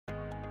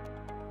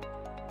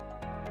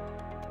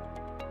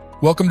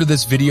Welcome to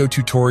this video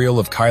tutorial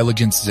of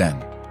Kyligence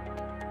Zen.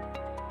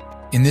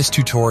 In this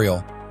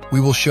tutorial,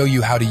 we will show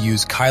you how to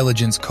use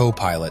Kyligence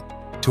Copilot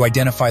to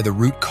identify the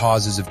root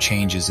causes of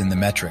changes in the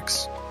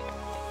metrics.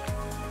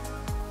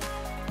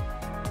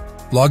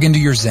 Log into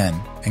your Zen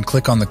and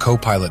click on the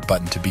Copilot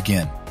button to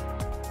begin.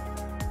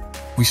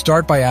 We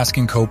start by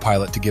asking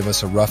Copilot to give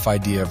us a rough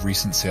idea of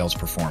recent sales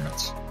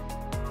performance.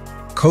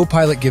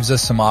 Copilot gives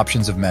us some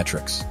options of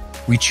metrics.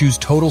 We choose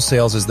total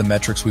sales as the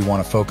metrics we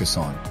want to focus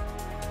on.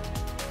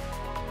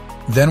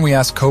 Then we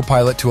ask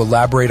Copilot to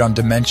elaborate on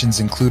dimensions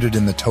included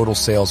in the total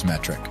sales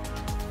metric.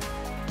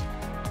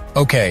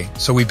 Okay,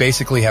 so we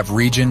basically have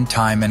region,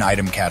 time, and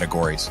item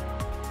categories.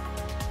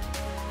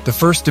 The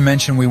first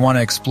dimension we want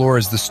to explore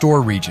is the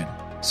store region,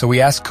 so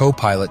we ask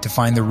Copilot to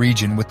find the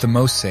region with the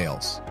most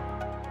sales.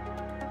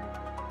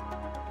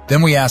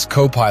 Then we ask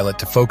Copilot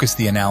to focus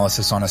the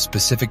analysis on a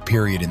specific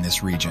period in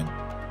this region.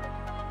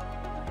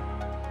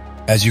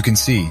 As you can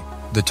see,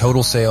 the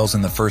total sales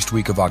in the first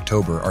week of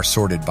October are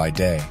sorted by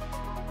day.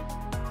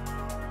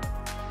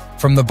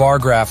 From the bar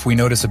graph, we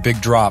notice a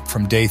big drop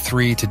from day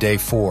 3 to day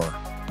 4.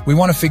 We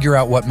want to figure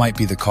out what might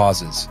be the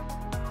causes.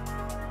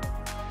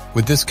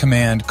 With this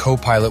command,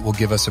 Copilot will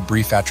give us a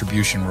brief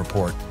attribution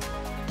report.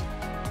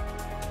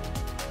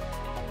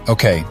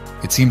 Okay,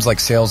 it seems like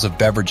sales of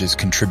beverages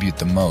contribute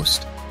the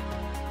most.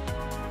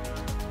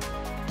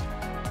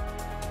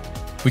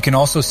 We can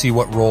also see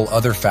what role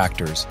other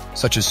factors,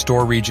 such as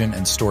store region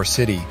and store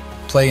city,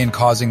 play in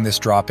causing this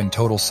drop in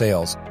total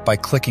sales by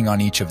clicking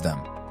on each of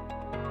them.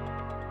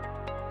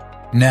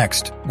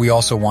 Next, we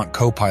also want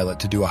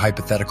Copilot to do a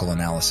hypothetical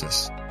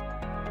analysis.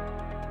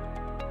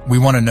 We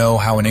want to know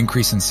how an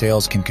increase in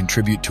sales can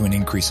contribute to an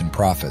increase in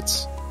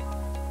profits.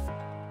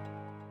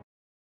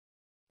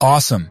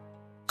 Awesome!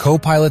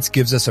 Copilot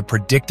gives us a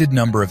predicted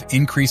number of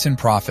increase in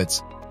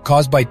profits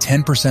caused by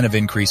 10% of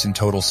increase in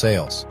total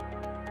sales.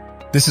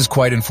 This is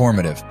quite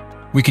informative.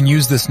 We can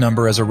use this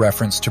number as a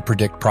reference to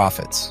predict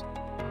profits.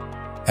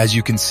 As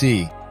you can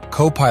see,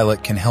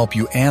 Copilot can help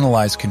you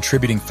analyze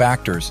contributing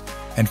factors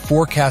and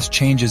forecast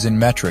changes in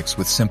metrics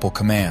with simple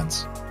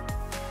commands.